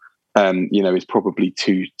adapting, is probably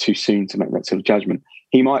too soon to make that sort of judgment.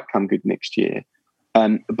 He might come good next year,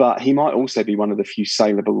 but he might also be one of the few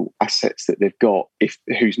saleable assets that they've got.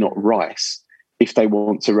 Who's not Rice, if they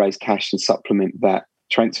want to raise cash and supplement that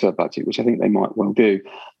transfer budget, which I think they might well do.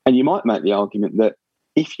 And you might make the argument that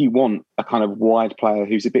if you want a kind of wide player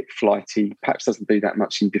who's a bit flighty, perhaps doesn't do that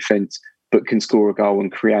much in defence, but can score a goal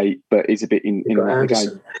and create, but is a bit in the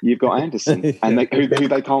game, you've got Anderson, and who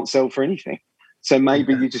they can't sell for anything. So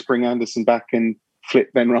maybe you just bring Anderson back and flip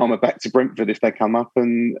Benrahma back to Brentford if they come up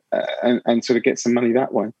and sort of get some money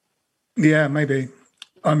that way. Yeah, maybe.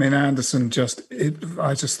 I mean, Anderson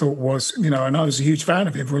I just thought was, and I was a huge fan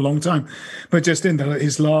of him for a long time, but just in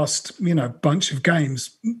his last, bunch of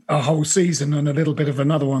games, a whole season and a little bit of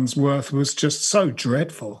another one's worth was just so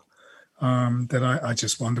dreadful. that I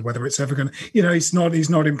just wonder whether it's ever going to. He's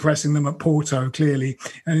not impressing them at Porto, clearly,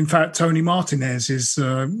 and in fact, Tony Martinez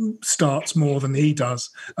starts more than he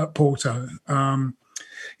does at Porto.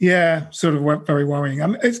 Sort of very worrying.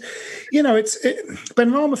 Benrahma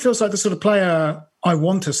feels like the sort of player I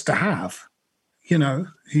want us to have.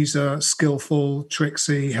 He's skillful,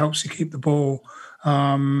 tricksy, helps you keep the ball.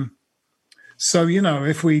 So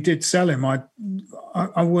if we did sell him, I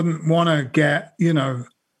wouldn't want to get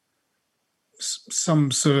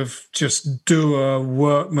some sort of just doer,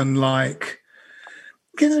 workman-like.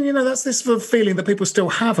 That's this sort of feeling that people still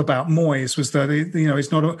have about Moyes, was that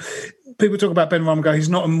he's not a. People talk about Benrahma and go, he's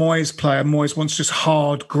not a Moyes player. Moyes wants just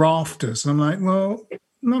hard grafters, and I'm like, well,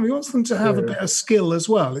 no, he wants them to have a bit of skill as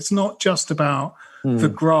well. It's not just about the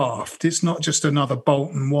graft. It's not just another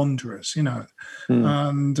Bolton Wanderers, and I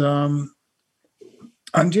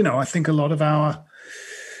think a lot of our.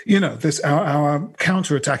 Our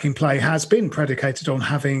counter-attacking play has been predicated on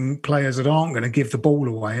having players that aren't going to give the ball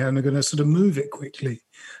away and are going to sort of move it quickly.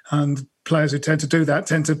 And players who tend to do that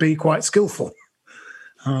tend to be quite skillful,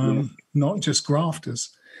 not just grafters.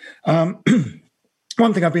 One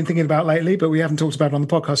thing I've been thinking about lately, but we haven't talked about it on the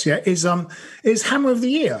podcast yet, is Hammer of the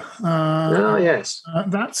Year. Yes.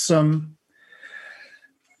 That's...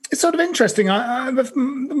 It's sort of interesting.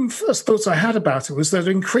 The first thoughts I had about it was that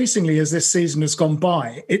increasingly, as this season has gone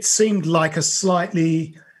by, it seemed like a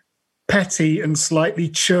slightly petty and slightly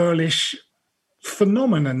churlish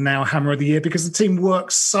phenomenon now, Hammer of the Year, because the team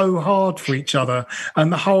works so hard for each other.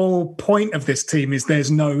 And the whole point of this team is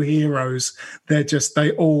there's no heroes. They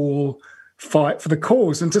all fight for the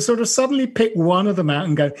cause. And to sort of suddenly pick one of them out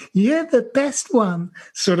and go, you're the best one,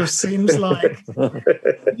 sort of seems like,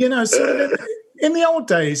 sort of... In the old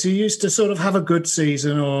days, you used to sort of have a good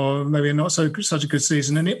season, or maybe not such a good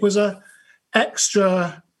season, and it was an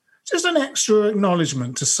extra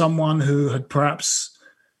acknowledgement to someone who had perhaps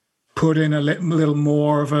put in a little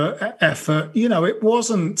more of an effort.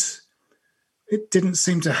 It didn't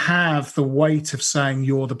seem to have the weight of saying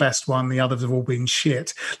you're the best one, the others have all been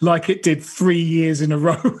shit, like it did 3 years in a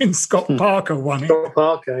row when Scott Parker won it. Scott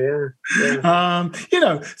Parker, yeah.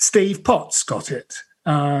 Steve Potts got it.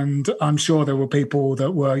 And I'm sure there were people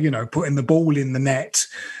that were, putting the ball in the net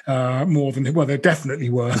more than, well, there definitely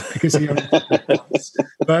were, because he only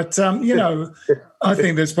But, I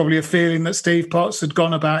think there's probably a feeling that Steve Potts had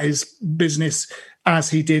gone about his business as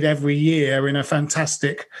he did every year in a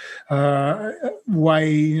fantastic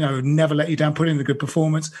way, never let you down, put in a good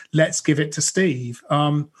performance. Let's give it to Steve.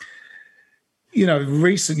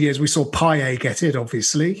 Recent years we saw Payet get it,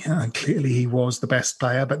 obviously. Clearly he was the best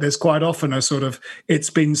player, but there's quite often a sort of, it's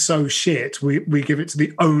been so shit, we give it to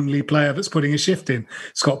the only player that's putting a shift in.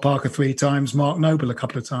 Scott Parker 3 times, Mark Noble a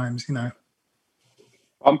couple of times,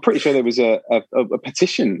 I'm pretty sure there was a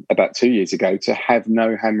petition about 2 years ago to have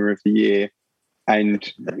no Hammer of the Year.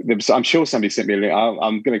 And I'm sure somebody sent me a link.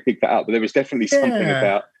 I'm going to pick that up, but there was definitely something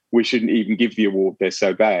about we shouldn't even give the award, they're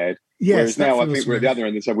so bad. Yes, whereas now I think we're at the other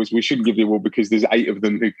end of the table, we shouldn't give the award because there's 8 of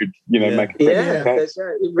them who could, make a it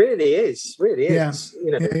really is.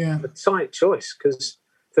 A tight choice, because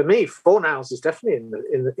for me, Fornals is definitely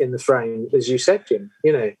in the frame, as you said, Jim.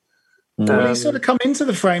 Well, he's sort of come into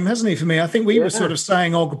the frame, hasn't he? For me, I think we were sort of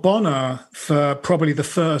saying Ogbonna for probably the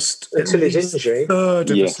first until his injury, third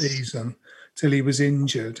of the season, till he was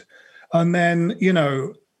injured, and then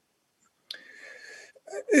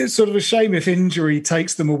it's sort of a shame if injury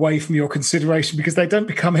takes them away from your consideration, because they don't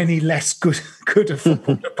become any less good a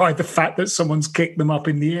footballer by the fact that someone's kicked them up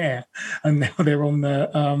in the air and now they're on the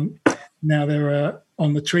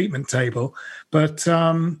on the treatment table. But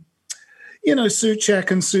Souček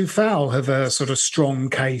and Soufal have a sort of strong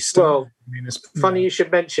case. Well, funny you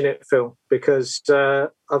should mention it, Phil, because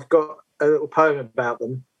I've got a little poem about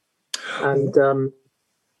them, and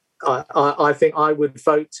I think I would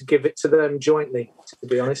vote to give it to them jointly, to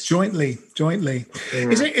be honest. Jointly. Yeah.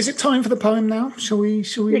 Is it time for the poem now? Shall we?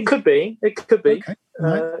 It could be. Okay.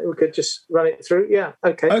 Right. We could just run it through. Yeah.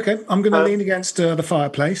 Okay. Okay. I'm going to lean against the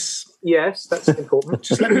fireplace. Yes, that's important.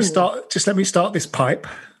 Just let me start this pipe.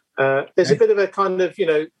 There's a bit of a kind of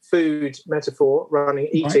food metaphor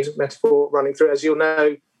eating metaphor running through. As you'll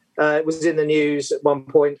know, it was in the news at one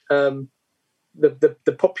point. The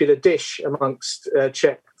popular dish amongst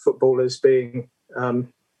Czech footballers being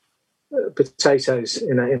potatoes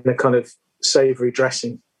in a kind of savoury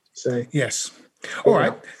dressing. So yes, all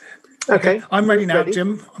right, okay. I'm ready now,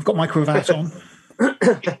 Jim. I've got my cravat on.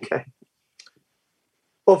 Okay.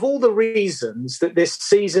 Of all the reasons that this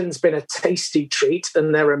season's been a tasty treat,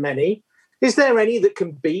 and there are many, is there any that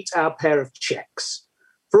can beat our pair of Czechs?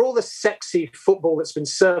 For all the sexy football that's been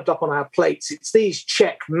served up on our plates, it's these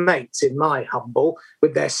Czech mates, in my humble,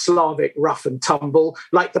 with their Slavic rough and tumble,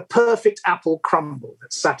 like the perfect apple crumble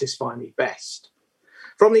that satisfy me best.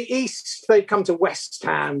 From the east, they've come to West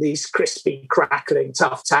Ham, these crispy, crackling,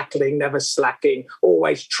 tough tackling, never slacking,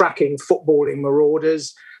 always tracking, footballing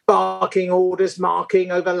marauders, barking orders,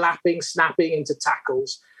 marking, overlapping, snapping into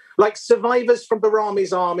tackles. Like survivors from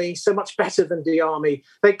Barami's army, so much better than Diarmi,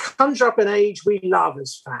 they conjure up an age we love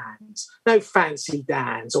as fans. No fancy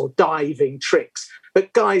dans or diving tricks,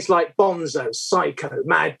 but guys like Bonzo, Psycho,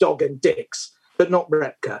 Mad Dog and Dix, but not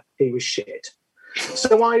Repka, he was shit.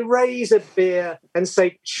 So I raise a beer and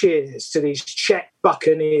say cheers to these Czech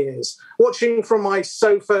buccaneers. Watching from my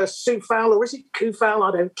sofa, Soufal, or is it Kufal?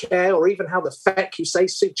 I don't care, or even how the feck you say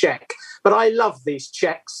Suchek. But I love these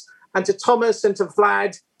Czechs. And to Thomas and to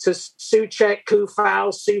Vlad, to Suchek,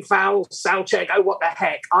 Kufal, Soufal, Salchek, oh, what the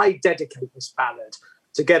heck, I dedicate this ballad.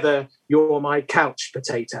 Together, you're my couch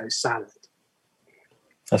potato salad.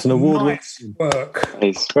 That's an award. Nice work.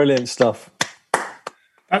 It's brilliant stuff.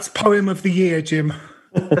 That's poem of the year, Jim.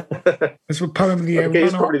 That's what poem of the year. Okay,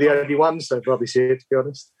 it's probably the only one so far this year, to be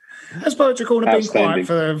honest. Has Poetry Corner been quiet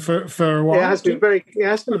for a while? Yeah, it's been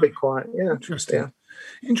a bit quiet. Yeah,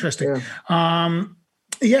 interesting.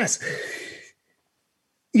 Yeah.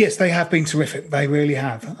 Yes, they have been terrific. They really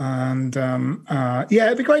have. And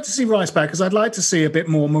it'd be great to see Rice back, because I'd like to see a bit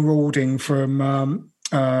more marauding from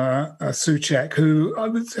Souček, who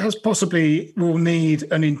has possibly will need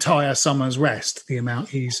an entire summer's rest, the amount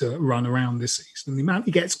he's run around this season, the amount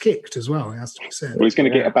he gets kicked as well, it has to be said. Well, he's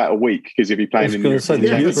going to get about a week, because he'll be playing in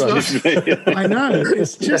the I know.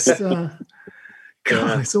 It's just, God,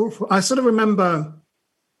 it's awful. I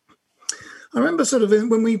remember sort of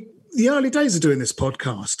when the early days of doing this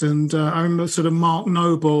podcast, and I remember sort of Mark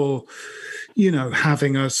Noble,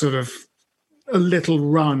 having a sort of a little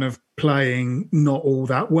run of playing not all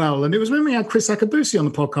that well. And it was when we had Chris Akabusi on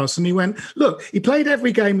the podcast, and he went, look, he played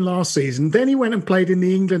every game last season. Then he went and played in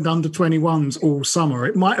the England under-21s all summer.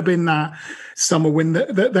 It might have been that summer when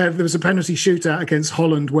there was a penalty shootout against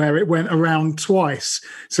Holland where it went around twice.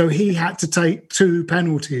 So he had to take 2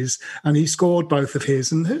 penalties, and he scored both of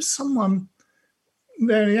his. And there's someone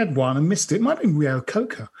there, he had one and missed it. It might have been Rio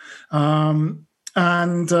Coca.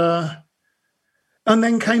 And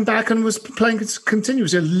then came back and was playing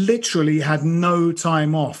continuously. Literally had no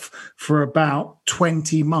time off for about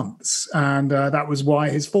 20 months. And that was why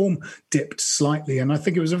his form dipped slightly. And I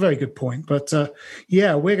think it was a very good point. But,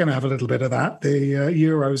 we're going to have a little bit of that. The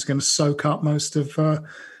Euro is going to soak up most of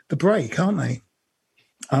the break, aren't they?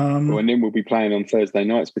 And then we'll be playing on Thursday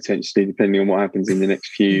nights, potentially, depending on what happens in the next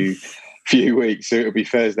few weeks. So it'll be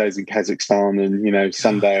Thursdays in Kazakhstan and,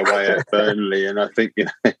 Sunday away at Burnley. And I think,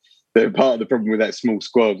 that part of the problem with that small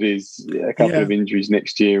squad is a couple of injuries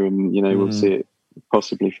next year, and we'll see it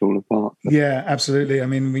possibly fall apart. Yeah, absolutely. I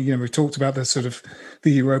mean, we've talked about the sort of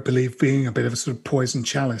the Europa League being a bit of a sort of poison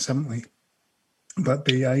chalice, haven't we? But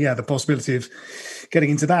the possibility of getting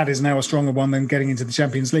into that is now a stronger one than getting into the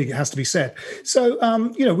Champions League. It has to be said. So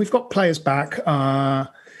we've got players back.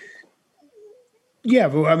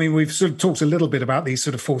 We've sort of talked a little bit about these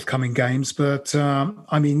sort of forthcoming games, but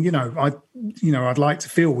I'd like to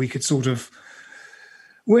feel we could sort of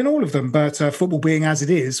win all of them. But football being as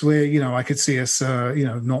it is, where I could see us,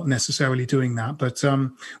 not necessarily doing that. But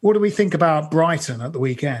what do we think about Brighton at the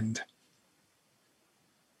weekend?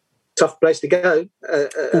 Tough place to go.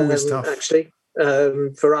 Always tough, actually,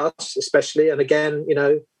 for us especially. And again,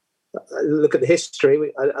 look at the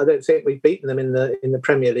history. I don't think we've beaten them in the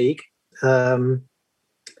Premier League.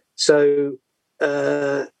 So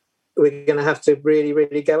we're going to have to really,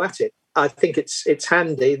 really go at it. I think it's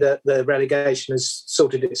handy that the relegation has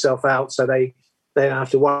sorted itself out, so they don't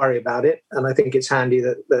have to worry about it. And I think it's handy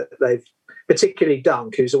that they've, particularly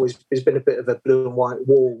Dunk, who's been a bit of a blue and white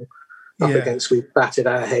wall up against. We've batted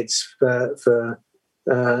our heads for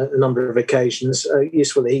a number of occasions.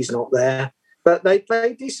 Useful that he's not there, but they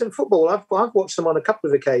play decent football. I've watched them on a couple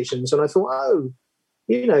of occasions, and I thought,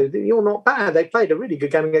 you're not bad. They played a really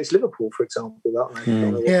good game against Liverpool, for example.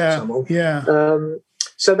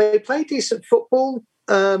 So they play decent football.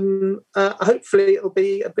 Hopefully, it'll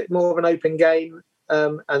be a bit more of an open game,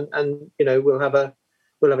 and we'll have a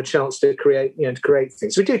chance to create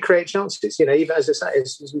things. We do create chances, even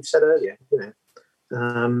as we've said earlier.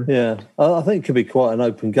 I think it could be quite an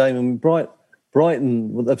open game. And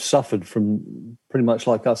Brighton, they've suffered from pretty much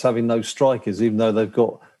like us having no strikers, even though they've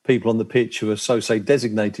got people on the pitch who are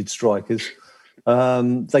designated strikers.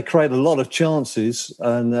 They create a lot of chances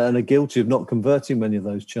and are guilty of not converting many of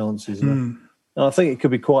those chances. And I think it could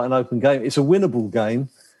be quite an open game. It's a winnable game,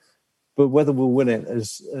 but whether we'll win it,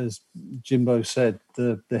 as Jimbo said,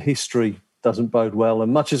 the history doesn't bode well.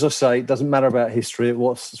 And much as I say, it doesn't matter about history.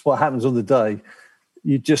 It's what happens on the day.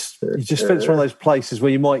 You just feel it's one of those places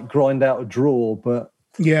where you might grind out a draw, but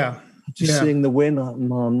seeing the win,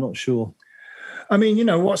 I'm not sure. I mean,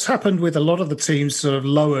 what's happened with a lot of the teams sort of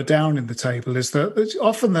lower down in the table is that it's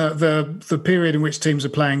often the period in which teams are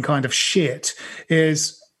playing kind of shit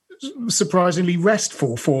is surprisingly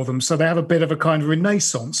restful for them. So they have a bit of a kind of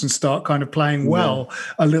renaissance and start kind of playing well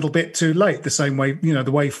a little bit too late, the same way,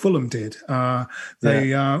 the way Fulham did.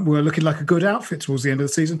 They were looking like a good outfit towards the end of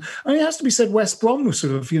the season. I mean, it has to be said, West Brom was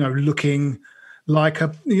sort of, looking like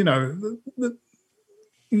the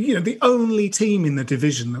only team in the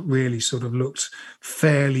division that really sort of looked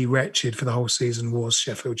fairly wretched for the whole season was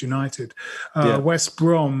Sheffield United. West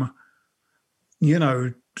Brom,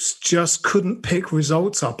 just couldn't pick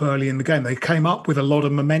results up early in the game. They came up with a lot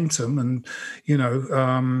of momentum and,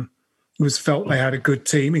 it was felt they had a good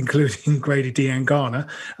team, including Grady Diangana,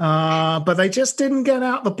 but they just didn't get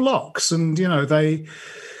out the blocks. And,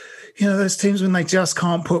 there's teams when they just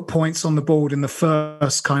can't put points on the board in the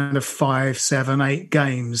first kind of 5, 7, 8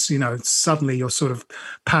 games, suddenly you're sort of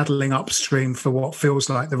paddling upstream for what feels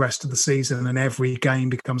like the rest of the season, and every game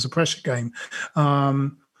becomes a pressure game.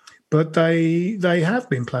 But they have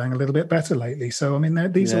been playing a little bit better lately. So, I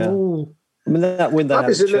mean, these are all... I mean, that win they had at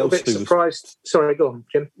Chelsea... I was a little bit surprised. Sorry, go on,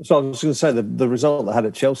 Jim. So I was going to say, the result they had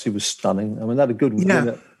at Chelsea was stunning. I mean, they had a good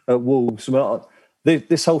win at Wolves. I mean,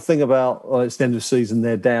 this whole thing about it's the end of the season,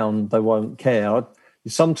 they're down, they won't care.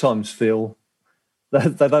 You sometimes feel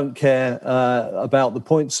that they don't care about the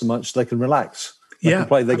points so much, they can relax. They can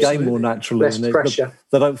play their game more naturally. Less pressure.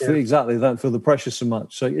 They don't feel they don't feel the pressure so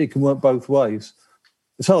much. So it can work both ways.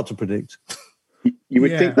 It's hard to predict. You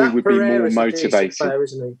would think we would be more motivated. Player,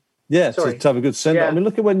 isn't he? To have a good send. I mean,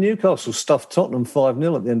 look at when Newcastle stuffed Tottenham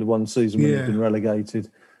 5-0 at the end of one season when they've been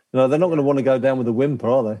relegated. They're not going to want to go down with a whimper,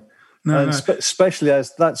 are they? No. Especially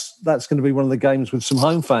as that's going to be one of the games with some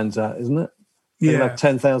home fans out, isn't it? They're going to have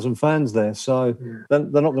 10,000 fans there, so they're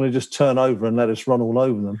not going to just turn over and let us run all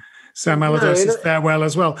over them. Sam Allardyce's farewell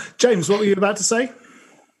as well. James, what were you about to say?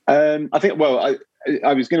 I think. Well,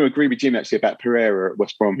 I was going to agree with Jim actually about Pereira at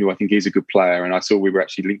West Brom, who I think is a good player, and I saw we were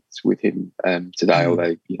actually linked with him today.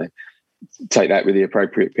 Although take that with the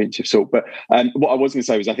appropriate pinch of salt. But what I was going to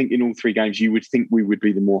say was, I think in all 3 games, you would think we would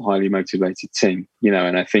be the more highly motivated team,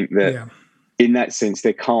 and I think that in that sense,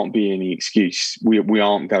 there can't be any excuse. We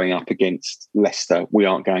aren't going up against Leicester. We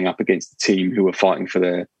aren't going up against the team who are fighting for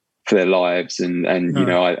their lives and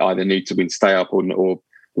either need to win to stay up or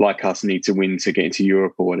like us need to win to get into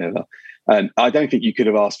Europe or whatever. I don't think you could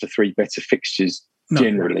have asked for 3 better fixtures.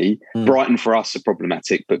 Generally, Brighton for us are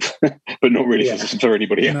problematic, but not really for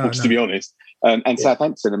anybody else, to be honest. And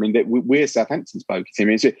Southampton, I mean, we're Southampton's bogey team.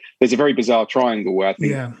 There's a very bizarre triangle where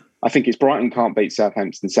I think it's Brighton can't beat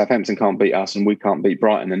Southampton, Southampton can't beat us, and we can't beat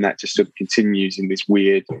Brighton, and that just sort of continues in this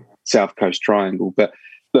weird South Coast triangle. But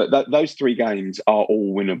those 3 games are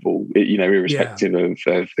all winnable, irrespective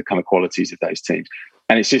of the kind of qualities of those teams.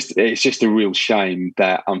 And it's just a real shame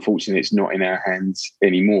that unfortunately it's not in our hands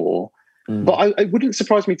anymore. But it wouldn't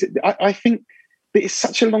surprise me I think that it's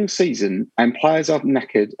such a long season and players are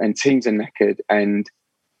knackered and teams are knackered, and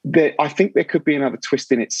I think there could be another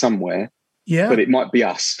twist in it somewhere. Yeah. But it might be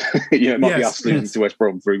us. It might be us losing to West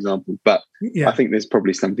Brom, for example. But I think there's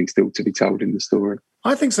probably something still to be told in the story.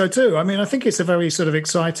 I think so too. I mean, I think it's a very sort of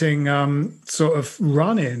exciting sort of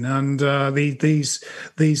run-in, and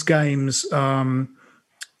these games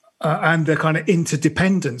and the kind of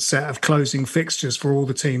interdependent set of closing fixtures for all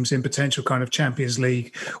the teams in potential kind of Champions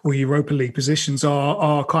League or Europa League positions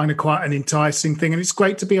are kind of quite an enticing thing. And it's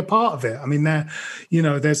great to be a part of it. I mean,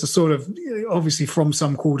 there's a sort of, obviously from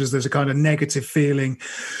some quarters, there's a kind of negative feeling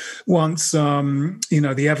once,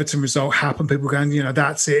 the Everton result happened, people going,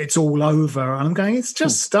 that's it, it's all over. And I'm going, it's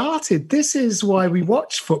just started. This is why we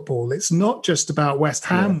watch football. It's not just about West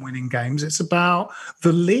Ham winning games. It's about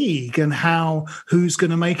the league and who's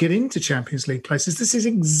going to make it into Champions League places. This is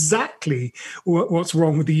exactly what's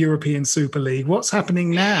wrong with the European Super League. What's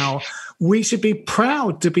happening now, we should be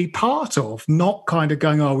proud to be part of, not kind of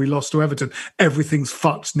going, we lost to Everton, everything's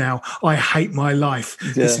fucked now, I hate my life,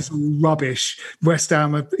 this is all rubbish, West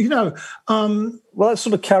Ham, well, that's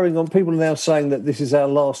sort of carrying on. People are now saying that this is our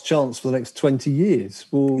last chance for the next 20 years.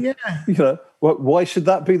 Well, why should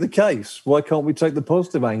that be the case? Why can't we take the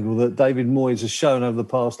positive angle that David Moyes has shown over the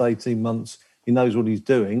past 18 months? He knows what he's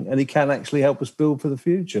doing, and he can actually help us build for the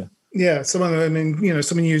future. Yeah,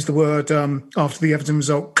 someone used the word after the Everton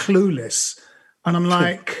result, clueless. And I'm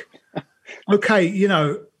like, okay,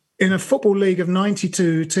 in a football league of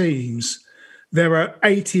 92 teams, there are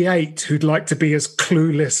 88 who'd like to be as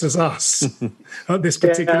clueless as us at this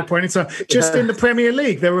particular point in time. Just in the Premier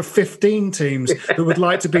League, there are 15 teams who would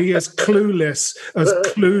like to be as clueless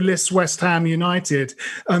West Ham United,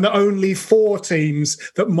 and only 4 teams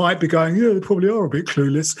that might be going, yeah, they probably are a bit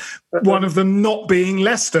clueless. One of them not being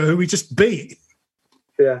Leicester, who we just beat.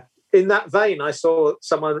 Yeah. In that vein, I saw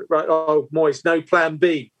someone write, "Oh, Moyes, no plan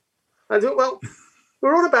B." I thought, well,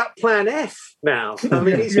 we're on about plan F now. I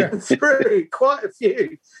mean, he's been through quite a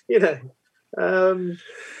few,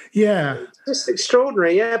 just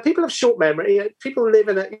extraordinary. Yeah, people have short memory. People live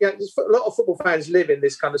in a lot of football fans live in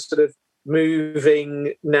this kind of sort of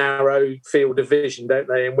moving, narrow field of vision, don't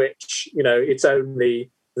they? In which it's only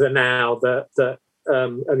the now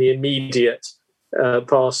and the immediate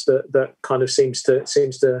past that kind of seems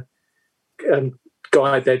to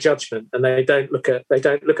guide their judgment, and they don't look at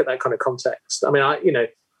that kind of context. I mean,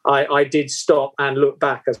 I did stop and look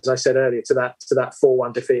back, as I said earlier, to that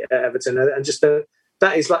 4-1 defeat at Everton, and just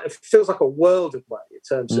that is like, it feels like a world of way in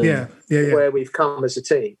terms of where we've come as a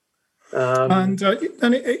team.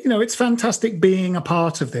 It's fantastic being a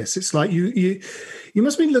part of this. It's like you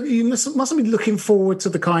must be looking forward to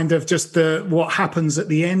the kind of just what happens at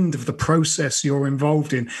the end of the process you're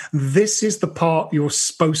involved in. This is the part you're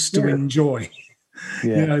supposed to enjoy.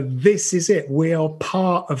 Yeah. This is it. We are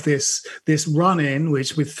part of this run-in,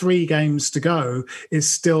 which with 3 games to go is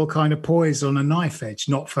still kind of poised on a knife edge.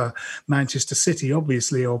 Not for Manchester City,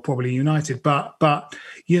 obviously, or probably United, but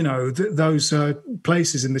those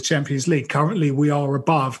places in the Champions League. Currently, we are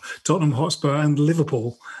above Tottenham Hotspur and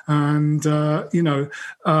Liverpool, and there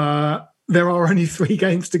are only 3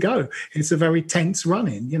 games to go. It's a very tense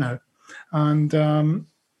run-in, and.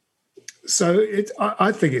 So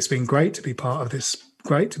I think it's been great to be part of this.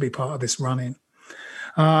 Great to be part of this run-in.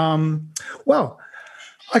 Well,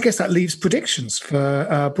 I guess that leaves predictions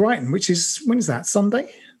for Brighton, which is, when is that?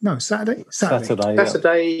 Sunday? No, Saturday.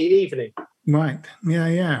 Saturday evening. Right.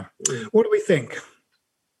 Yeah. What do we think?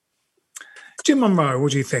 Jim Monroe,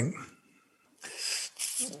 what do you think?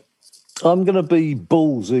 I'm going to be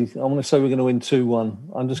ballsy. I'm going to say we're going to win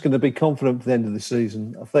 2-1. I'm just going to be confident for the end of the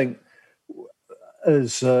season. I think,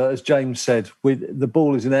 as James said, the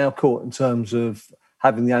ball is in our court in terms of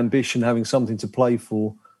having the ambition, having something to play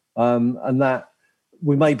for, and that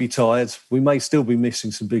we may be tired, we may still be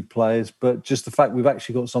missing some big players, but just the fact we've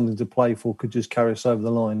actually got something to play for could just carry us over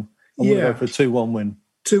the line. I'm going to go for a 2-1 win.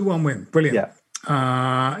 2-1 win, brilliant.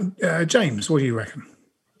 Yeah. James, what do you reckon?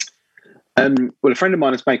 Well, a friend of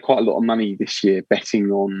mine has made quite a lot of money this year betting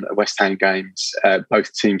on West Ham games,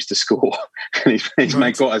 both teams to score. And he's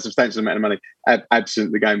made quite a substantial amount of money,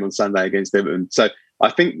 absent the game on Sunday against Everton. So I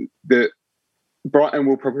think that Brighton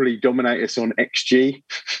will probably dominate us on XG,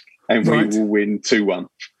 and we will win 2-1.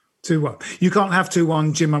 2-1. You can't have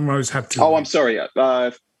 2-1. Jim Monroe's had 2-1. Oh, I'm sorry.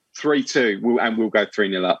 3-2, and we'll go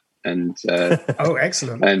 3-0 up. And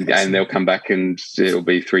excellent. And they'll come back and it'll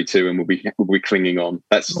be 3-2, and we'll be clinging on.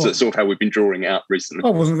 That's sort of how we've been drawing it out recently.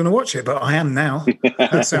 I wasn't going to watch it, but I am now.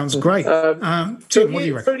 That sounds great. Tim, what do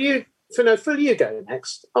you reckon? Phil, you go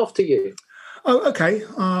next. After you. Oh, okay.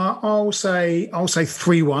 I'll say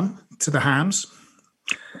 3-1 to the Hams.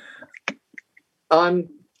 I'm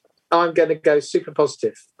going to go super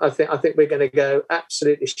positive. I think we're going to go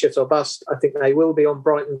absolutely shit or bust. I think they will be on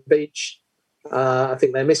Brighton Beach. I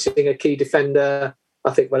think they're missing a key defender.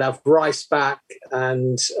 I think we'll have Rice back,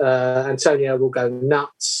 and Antonio will go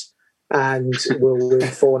nuts, and we'll win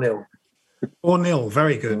 4-0. 4-0,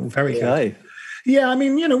 very good, very good. Yeah, I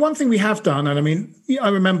mean, one thing we have done, and I mean, I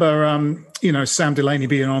remember, Sam Delaney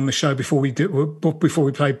being on the show before we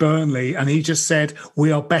played Burnley, and he just said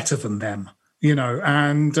we are better than them,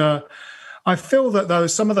 and. I feel that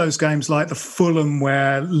some of those games, like the Fulham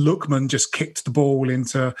where Lookman just kicked the ball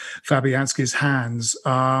into Fabianski's hands,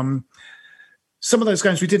 some of those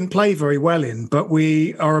games we didn't play very well in, but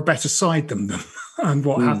we are a better side than them. And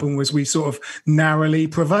what happened was we sort of narrowly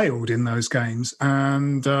prevailed in those games.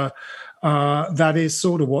 And that is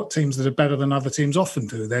sort of what teams that are better than other teams often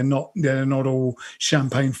do. They're not all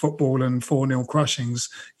champagne football and 4-0 crushings.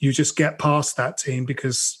 You just get past that team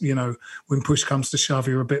because, when push comes to shove,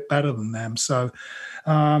 you're a bit better than them. So,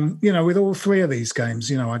 with all 3 of these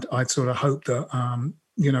games, I'd sort of hope that,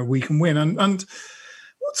 we can win. And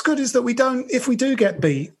what's good is that if we do get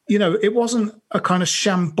beat, it wasn't a kind of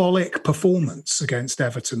shambolic performance against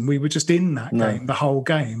Everton. We were just in that game, the whole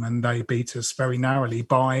game, and they beat us very narrowly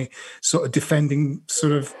by sort of defending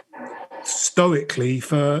sort of stoically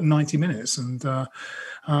for 90 minutes. And,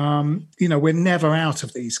 we're never out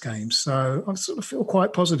of these games. So I sort of feel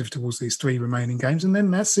quite positive towards these 3 remaining games. And then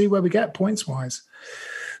let's see where we get points-wise.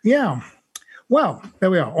 Yeah. Well, there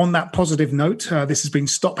we are. On that positive note, this has been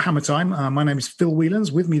Stop Hammer Time. My name is Phil Whelans.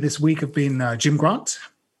 With me this week have been Jim Grant.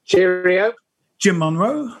 Cheerio. Jim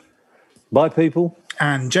Monroe. Bye, people.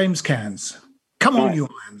 And James Cairns. Come on, you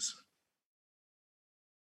irons.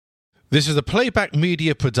 This is a Playback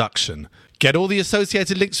Media production. Get all the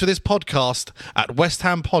associated links for this podcast at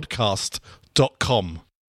westhampodcast.com.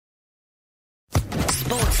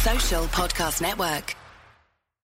 Sports Social Podcast Network.